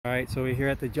Alright, so we're here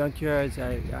at the junkyard. As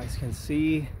you guys can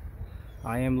see,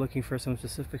 I am looking for some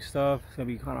specific stuff. It's going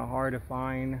to be kind of hard to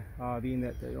find, being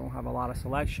that they don't have a lot of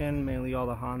selection. Mainly all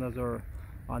the Hondas are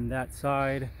on that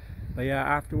side. But yeah,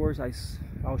 afterwards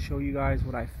I'll show you guys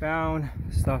what I found,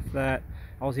 stuff that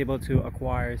I was able to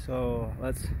acquire. So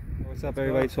what's up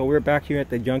everybody? So we're back here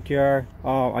at the junkyard.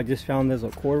 I just found this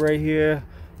Accord right here.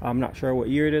 I'm not sure what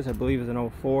year it is. I believe it's an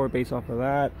 04 based off of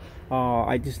that.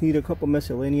 I just need a couple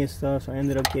miscellaneous stuff, so I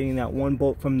ended up getting that one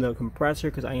bolt from the compressor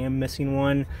because I am missing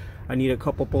one. I need a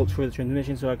couple bolts for the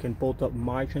transmission so I can bolt up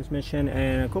my transmission,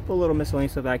 and a couple little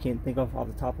miscellaneous stuff that I can't think of off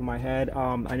the top of my head.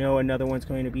 I know another one's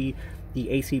going to be the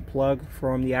AC plug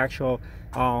from the actual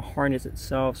harness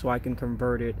itself, so I can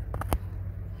convert it.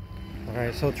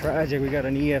 Alright, so tragic. We got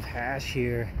an EF hash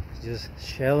here just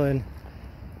chilling.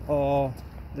 Oh,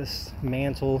 this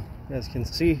mantle, as you can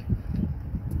see,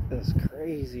 is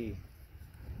crazy.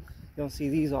 You don't see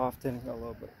these often. Got a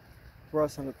little bit of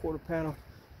rust on the quarter panel.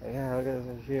 But yeah, look at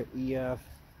this here, EF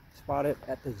spotted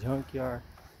at the junkyard.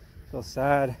 So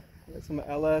sad. Got some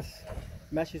LS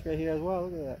meshes right here as well.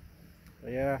 Look at that.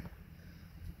 But yeah,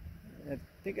 I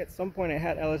think at some point it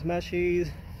had LS meshes.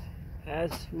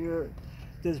 As we were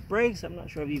disc brakes, I'm not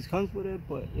sure if these comes with it,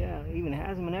 but yeah, it even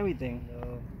has them and everything.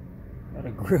 So got a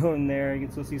grill in there. You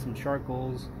can still see some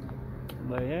charcoals.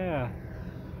 But yeah,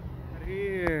 right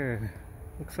here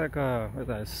looks like what's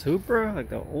that, a Supra, like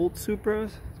the old Supras.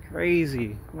 It's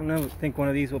crazy. I don't know, think one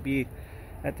of these will be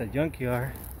at the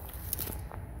junkyard.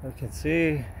 You can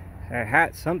see it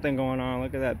had something going on.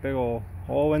 Look at that big old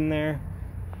hole in there,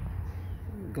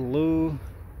 glue.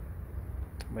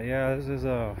 But yeah, this is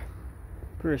a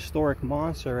prehistoric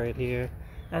monster right here.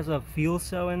 Has a fuel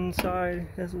cell inside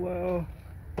as well.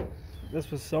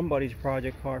 This was somebody's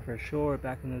project car for sure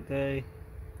back in the day.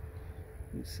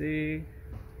 You see,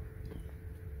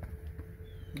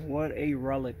 what a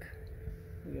relic.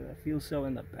 Look at that fuel cell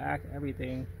in the back,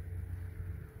 everything.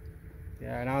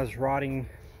 Yeah, and I was rotting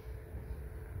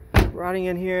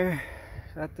in here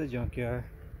at the junkyard.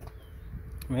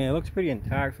 I mean, it looks pretty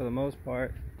intact for the most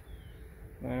part.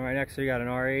 And right next to you got an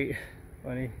R8.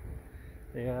 Funny.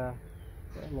 Yeah,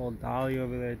 got a little dolly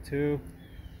over there too.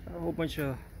 Got a whole bunch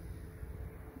of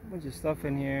stuff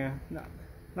in here.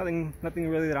 Nothing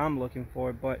really that I'm looking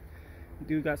for, but we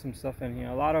do got some stuff in here.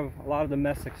 A lot of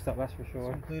domestic stuff, that's for sure.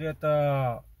 So completed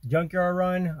the junkyard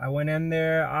run. I went in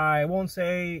there. I won't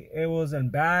say it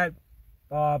wasn't bad,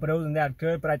 but it wasn't that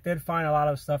good. But I did find a lot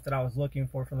of stuff that I was looking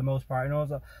for the most part. I know it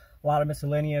was a lot of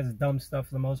miscellaneous dumb stuff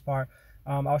for the most part.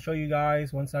 I'll show you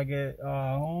guys once I get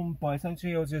home, but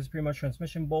essentially it was just pretty much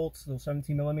transmission bolts, those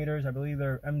 17 millimeters. I believe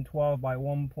they're M12 by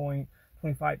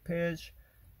 1.25 pitch.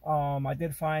 I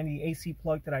did find the AC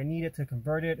plug that I needed to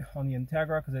convert it on the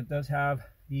Integra, because it does have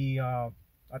the I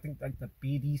think like the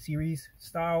BD series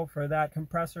style for that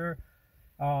compressor.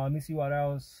 Let me see what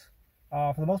else.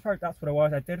 For the most part, that's what it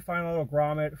was. I did find a little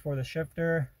grommet for the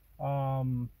shifter,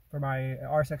 for my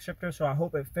RSX shifter, so I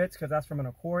hope it fits because that's from an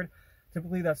Accord.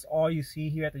 Typically that's all you see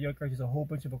here at the junkyard, just a whole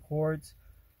bunch of Accords.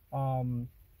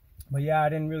 But yeah, I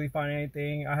didn't really find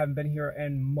anything. I haven't been here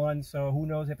in months, so who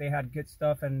knows if they had good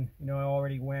stuff and it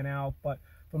already went out. But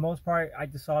for the most part, I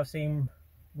just saw the same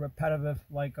repetitive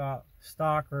like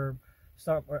stock or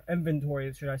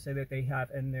inventory, should I say, that they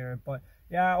have in there. But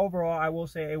yeah, overall I will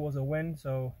say it was a win.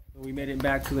 So we made it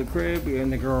back to the crib. We're in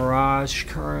the garage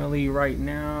currently right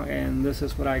now, and this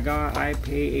is what I got. I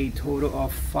pay a total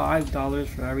of $5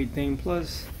 for everything,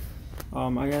 plus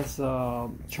I guess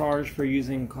charge for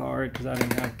using card because I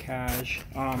didn't have cash.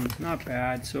 Not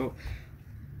bad. So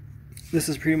this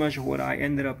is pretty much what I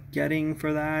ended up getting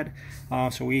for that.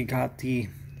 So we got the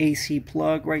AC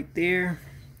plug right there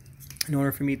in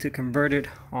order for me to convert it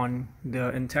on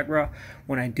the Integra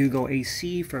when I do go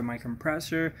AC for my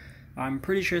compressor. I'm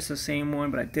pretty sure it's the same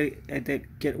one, but I did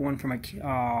get one from a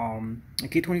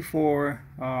K24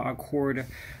 Accord.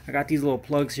 I got these little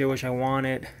plugs here which I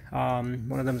wanted.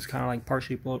 One of them is kind of like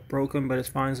partially broken, but it's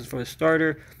fine. This is for the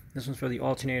starter, this one's for the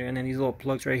alternator, and then these little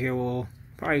plugs right here will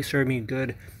probably serve me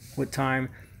good with time.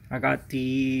 I got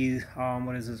these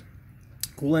what is this,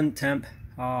 coolant temp,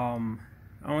 I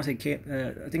don't want to say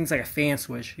I think it's like a fan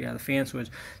switch. Yeah, the fan switch.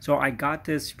 So I got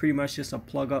this pretty much just to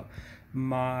plug up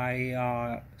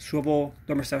my swivel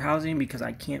thermostat housing because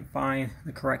I can't find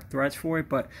the correct threads for it.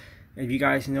 But if you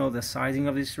guys know the sizing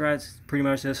of these threads, pretty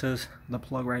much this is the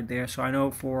plug right there. So I know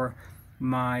for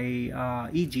my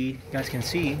EG, you guys can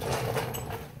see,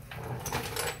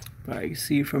 but I can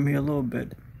see from here a little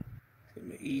bit.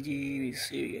 My EG, you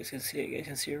guys can see it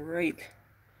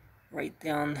right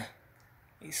down.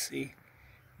 You see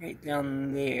right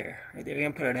down there. Right there. We're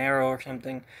gonna put an arrow or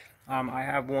something I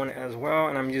have one as well,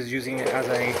 and I'm just using it as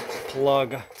a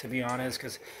plug, to be honest,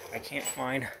 because I can't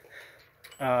find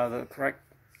the correct,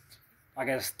 I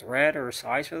guess, thread or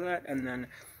size for that. And then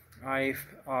I've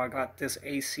got this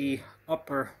AC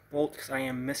upper bolt because I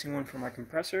am missing one for my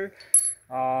compressor.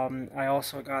 I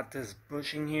also got this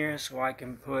bushing here so I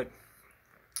can put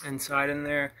inside in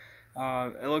there.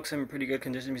 It looks in pretty good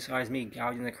condition besides me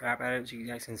gouging the crap out of it, so you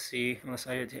guys can see on the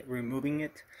side removing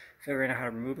it, figuring out how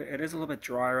to remove it. It is a little bit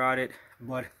dry rotted,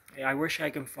 but I wish I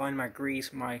can find my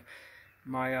grease, my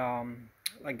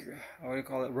like, what do you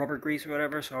call it, rubber grease or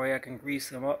whatever, so I can grease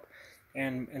them up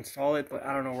and install it, but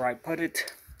I don't know where I put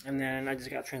it. And then I just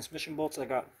got transmission bolts. I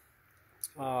got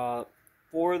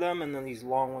 4 of them, and then these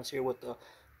long ones here with the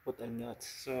nuts.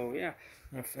 So yeah, I'm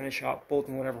gonna finish out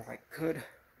bolting whatever I could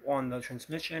on the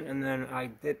transmission. And then I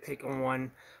did pick on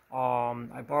one.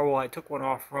 I took one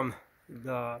off from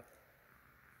the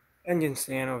engine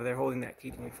stand over there holding that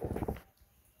K24.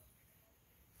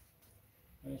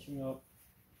 Finishing up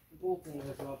bolting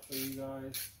this up for you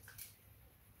guys.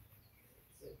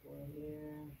 Take one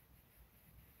here.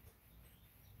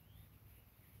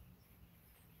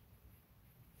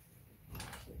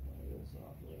 Take one of this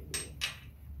off right here.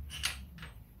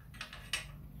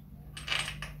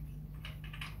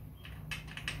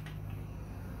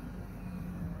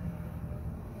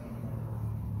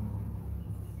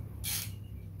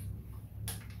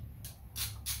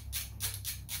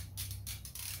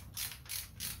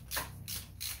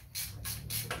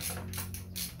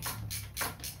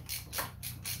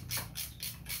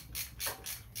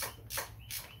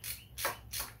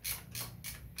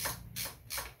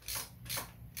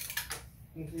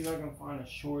 Let's see if I can find a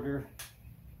shorter.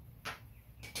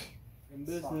 In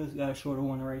business, got a shorter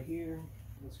one right here.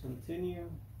 Let's continue.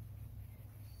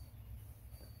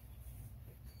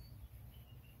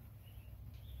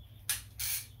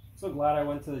 So glad I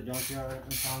went to the junkyard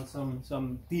and found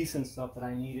some decent stuff that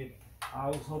I needed. I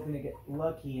was hoping to get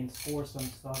lucky and score some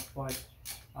stuff, but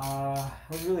there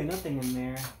was really nothing in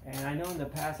there. And I know in the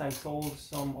past I sold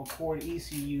some Accord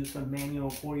ECUs, some manual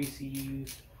Accord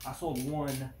ECUs. I sold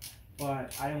one,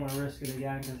 but I didn't want to risk it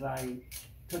again because I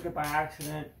took it by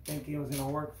accident thinking it was going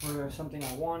to work for something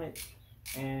I wanted,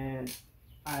 and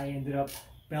I ended up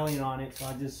bailing on it, so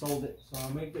I just sold it. So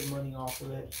I'll make good money off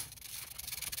of it.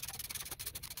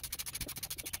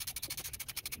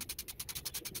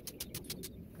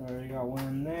 Already got one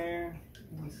in there.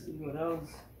 Let's see what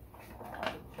else.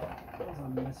 What else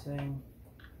I'm missing?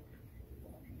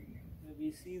 If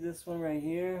you see this one right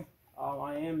here,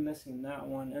 I am missing that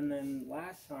one. And then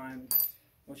last time,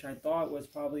 which I thought was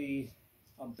probably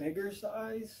a bigger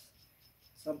size,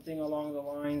 something along the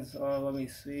lines of, let me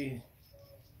see,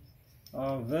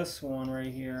 this one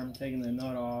right here, I'm taking the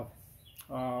nut off,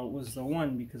 was the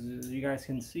one, because as you guys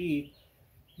can see,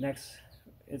 next,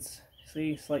 it's,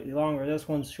 see, slightly longer. This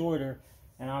one's shorter,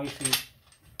 and obviously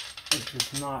it's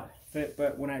just not fit.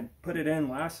 But when I put it in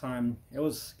last time, it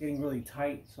was getting really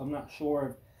tight, so I'm not sure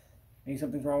if maybe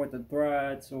something's wrong with the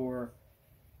threads or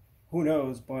who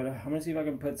knows. But I'm gonna see if I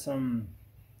can put some,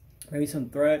 maybe some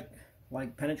thread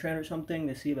like penetrant or something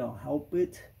to see if it'll help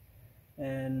it,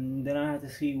 and then I have to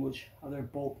see which other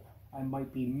bolt I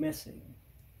might be missing.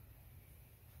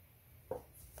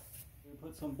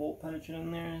 Put some bolt penetrant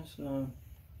in there, so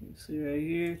you see right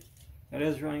here, that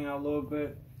is running out a little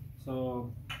bit,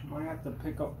 so I might have to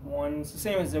pick up one. It's the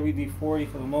same as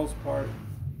WD-40 for the most part.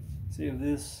 See if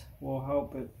this will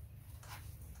help it.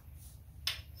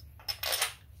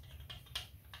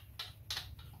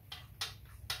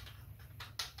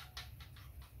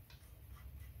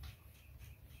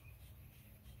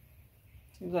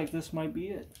 Seems like this might be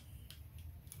it.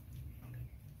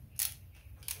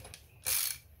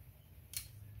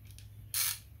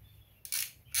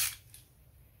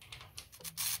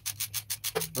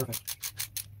 Perfect.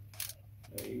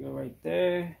 There you go, right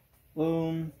there.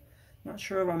 Boom. Not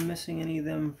sure if I'm missing any of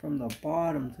them from the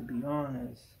bottom, to be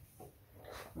honest.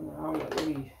 I'm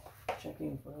really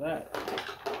checking for that.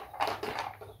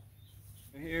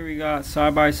 Here we got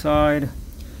side by side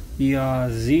the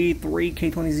Z3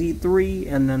 K20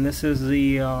 Z3, and then this is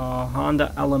the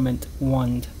Honda Element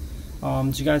 1.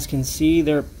 As you guys can see,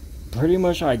 they're pretty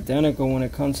much identical when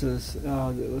it comes to this,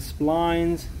 the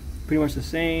splines, pretty much the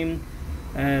same.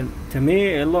 And to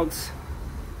me, it looks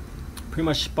pretty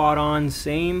much spot on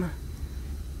same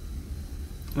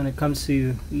when it comes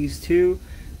to these two.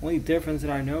 Only difference that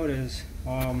I notice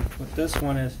with this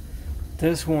one is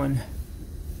this one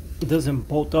doesn't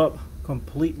bolt up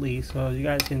completely. So as you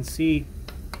guys can see,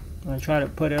 when I try to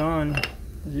put it on,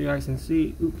 as you guys can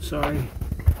see, oops, sorry.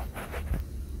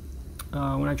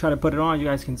 When I try to put it on, you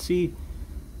guys can see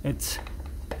it's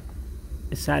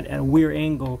it's at a weird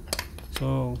angle.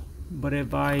 So, but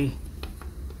if I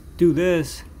do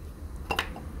this,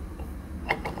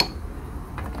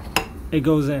 it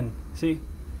goes in, see?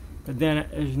 But then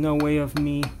there's no way of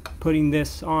me putting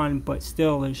this on, but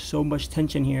still there's so much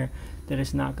tension here that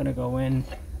it's not gonna go in.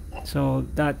 So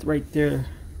that right there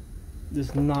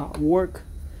does not work.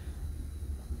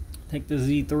 Take the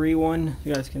Z3 one,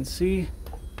 you guys can see.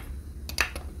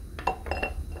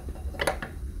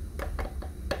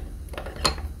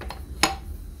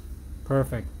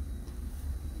 Perfect.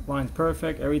 Line's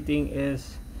perfect. Everything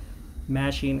is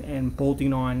matching and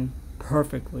bolting on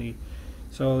perfectly.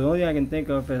 So the only thing I can think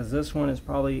of is this one is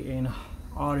probably an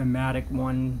automatic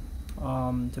one,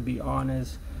 to be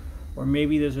honest. Or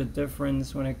maybe there's a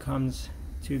difference when it comes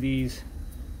to these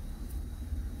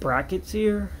brackets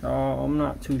here. I'm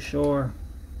not too sure.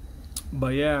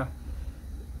 But yeah,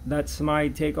 that's my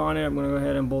take on it. I'm gonna go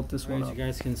ahead and bolt this one up. As you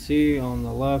guys can see on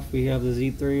the left, we have the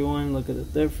Z3 one. Look at the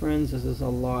difference. This is a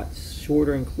lot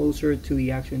shorter and closer to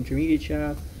the actual intermediate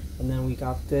shaft. And then we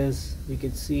got this. You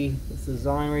can see this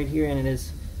design right here, and it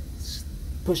is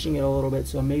pushing it a little bit.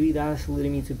 So maybe that's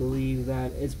leading me to believe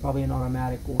that it's probably an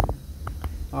automatic one.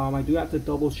 I do have to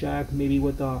double check, maybe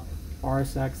with the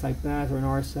RSX type bath or an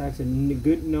RSX, and a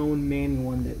good known manual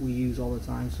one that we use all the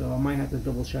time. So I might have to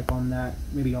double check on that,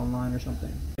 maybe online or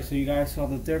something. So you guys saw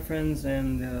the difference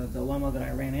and the dilemma that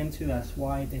I ran into. That's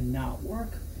why it did not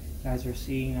work. You guys are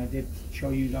seeing, I did show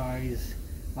you guys,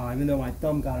 even though my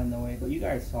thumb got in the way, but you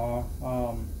guys saw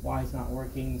why it's not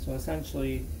working. So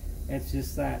essentially, it's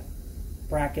just that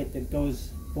bracket that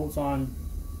bolts on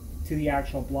to the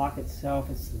actual block itself.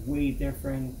 It's way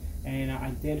different. And I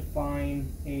did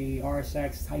find a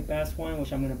RSX Type S one,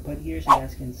 which I'm going to put here so you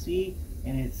guys can see,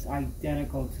 and it's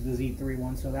identical to the Z3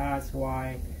 one. So that's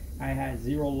why I had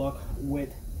zero luck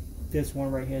with this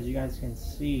one right here, as you guys can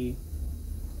see.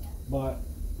 But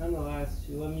nonetheless,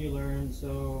 you live and you learn.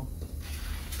 So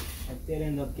I did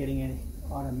end up getting an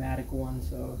automatic one.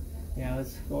 So yeah,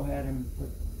 let's go ahead and put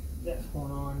this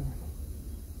one on.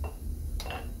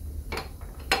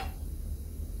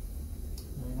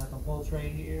 Bolts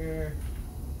right here,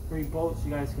 3 bolts. You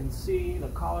guys can see the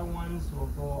collar ones will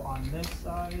go on this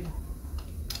side.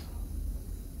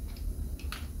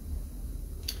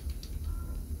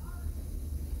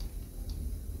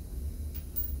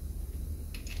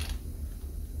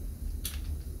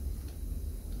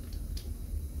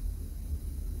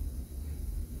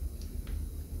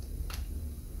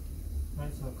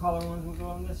 Alright, so the collar ones will go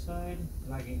on this side,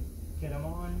 and I can get them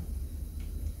on.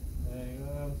 There you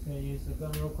go. I'm just going to use the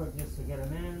gun real quick just to get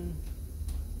them in.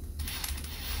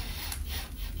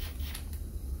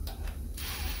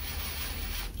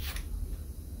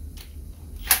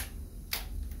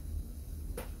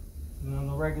 And on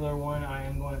the regular one, I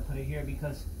am going to put it here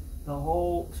because the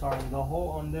hole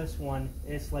on this one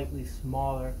is slightly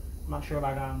smaller. I'm not sure if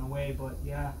I got in the way, but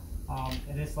yeah,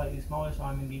 it is slightly smaller, so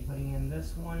I'm going to be putting in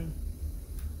this one.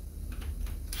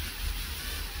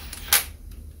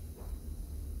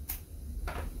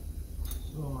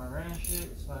 My ratchet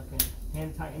so I can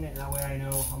hand tighten it, that way I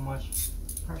know how much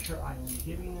pressure I am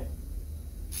giving it.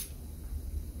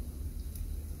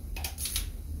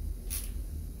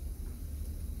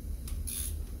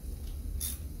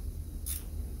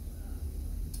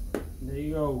 There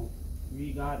you go.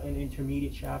 We got an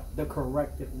intermediate shaft, the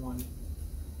corrected one.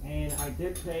 And I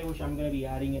did pay, which I'm going to be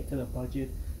adding it to the budget,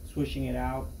 switching it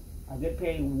out. I did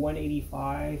pay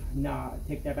 $185. Nah,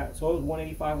 take that back. So it was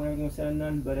 $185 when everything was said and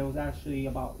done, but it was actually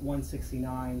about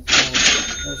 $169. So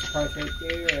there's the price right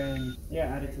there, and yeah,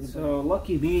 add it to the budget. So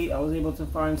lucky me, I was able to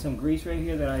find some grease right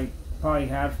here that I probably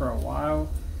had for a while.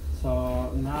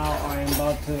 So now I am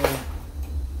about to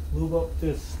lube up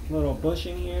this little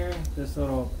bushing here, this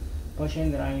little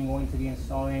bushing that I am going to be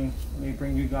installing. Let me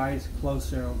bring you guys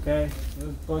closer, okay?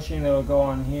 This bushing that will go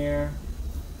on here.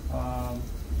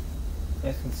 You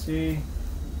guys can see,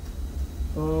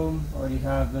 boom, already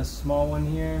have this small one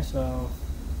here, so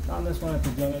found this one at the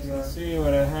junkyard. You can see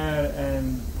what I had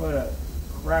and put a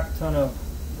crap ton of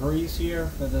grease here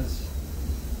for this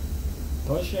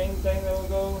bushing thing that will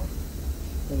go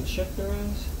where the shifter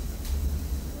is.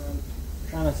 I'm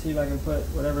trying to see if I can put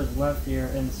whatever's left here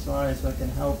inside so I can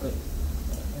help it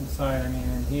inside, I mean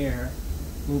in here,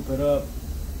 loop it up.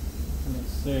 Let me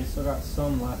see, still got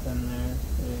some left in there.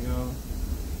 There you go.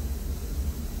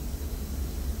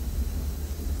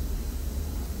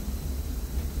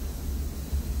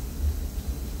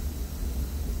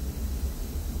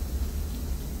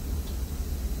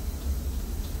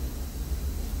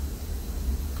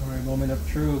 Moment of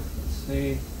truth. Let's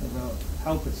see if it'll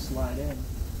help it slide in.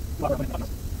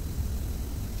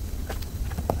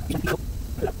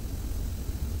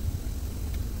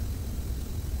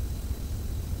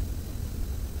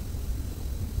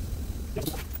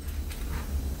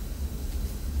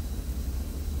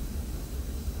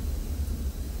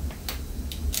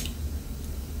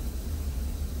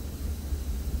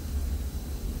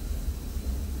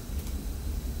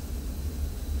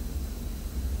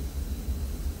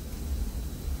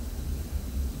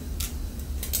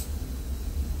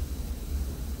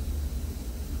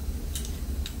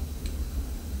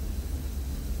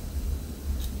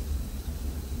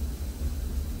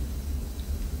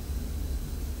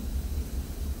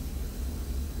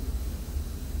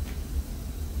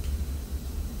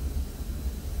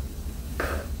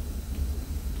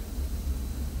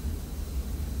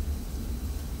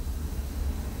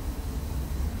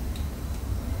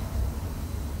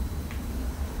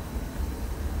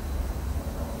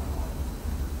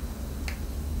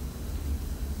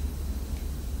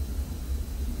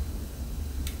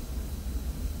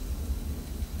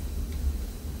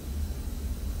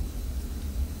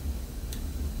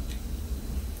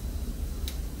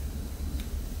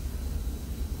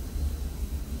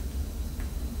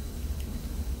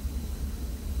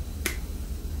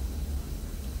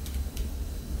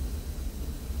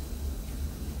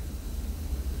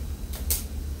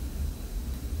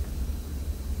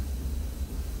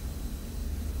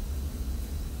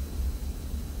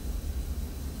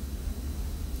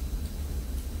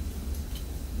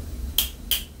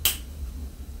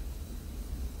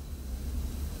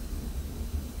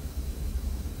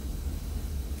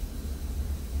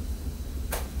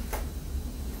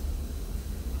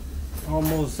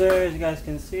 Almost there, as you guys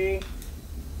can see.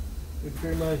 We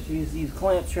pretty much use these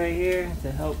clamps right here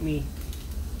to help me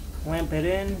clamp it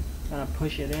in, kind of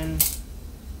push it in.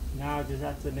 Now I just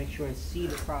have to make sure I seat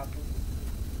it properly.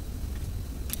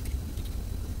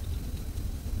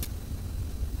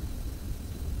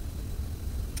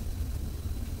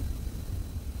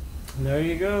 And there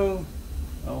you go.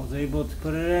 I was able to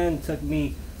put it in. It took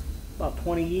me about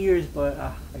 20 years, but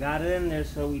I got it in there.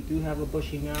 So we do have a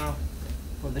bushing now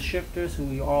for the shifter, so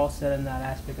we all set in that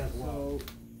aspect as well.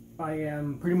 So I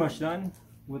am pretty much done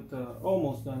with the,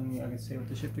 almost done, I can say, with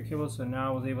the shifter cable. So now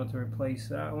I was able to replace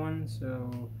that one,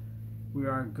 so we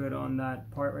are good on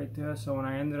that part right there. So when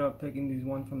I ended up picking these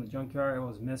ones from the junkyard, it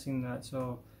was missing that.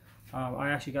 So I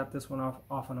actually got this one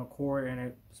off on a cord, and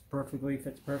it perfectly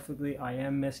fits perfectly. I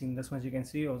am missing this one, as you can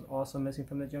see. It was also missing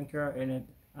from the junkyard, and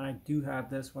I do have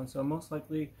this one. So most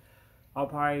likely I'll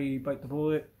probably bite the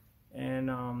bullet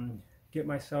and get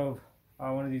myself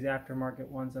one of these aftermarket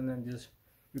ones, and then just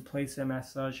replace them as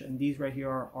such. And these right here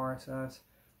are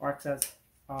RXS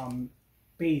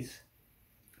base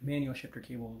manual shifter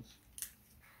cables.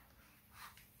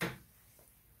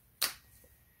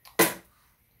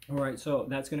 Alright, so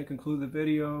that's going to conclude the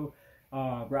video.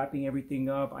 Wrapping everything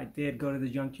up. I did go to the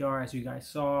junkyard, as you guys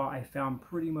saw. I found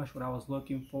pretty much what I was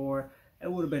looking for. It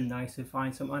would have been nice to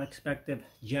find some unexpected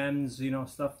gems, you know,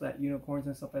 stuff that unicorns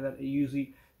and stuff like that you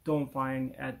usually don't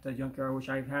find at the junkyard, which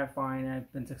I have found and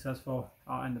I've been successful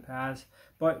in the past.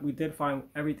 But we did find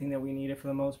everything that we needed for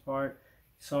the most part.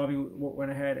 So we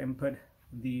went ahead and put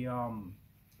the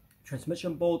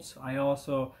transmission bolts. I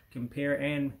also compare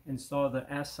and install the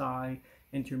SI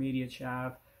intermediate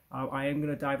shaft. I am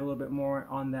going to dive a little bit more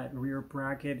on that rear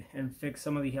bracket and fix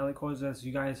some of the helicoils, as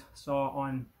you guys saw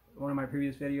on one of my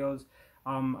previous videos.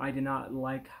 I did not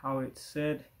like how it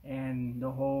sit, and the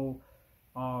whole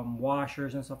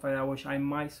washers and stuff like that, which I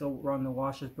might still run the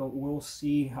washers, but we'll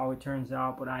see how it turns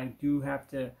out. But I do have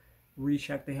to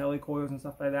recheck the helicoils and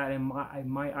stuff like that, and I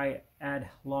might add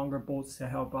longer bolts to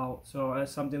help out. So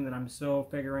that's something that I'm still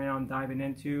figuring out and diving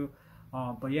into.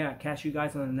 But yeah, catch you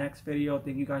guys on the next video.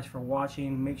 Thank you guys for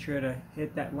watching. Make sure to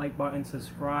hit that like button,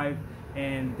 subscribe,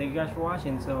 and thank you guys for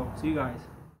watching. So see you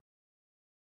guys.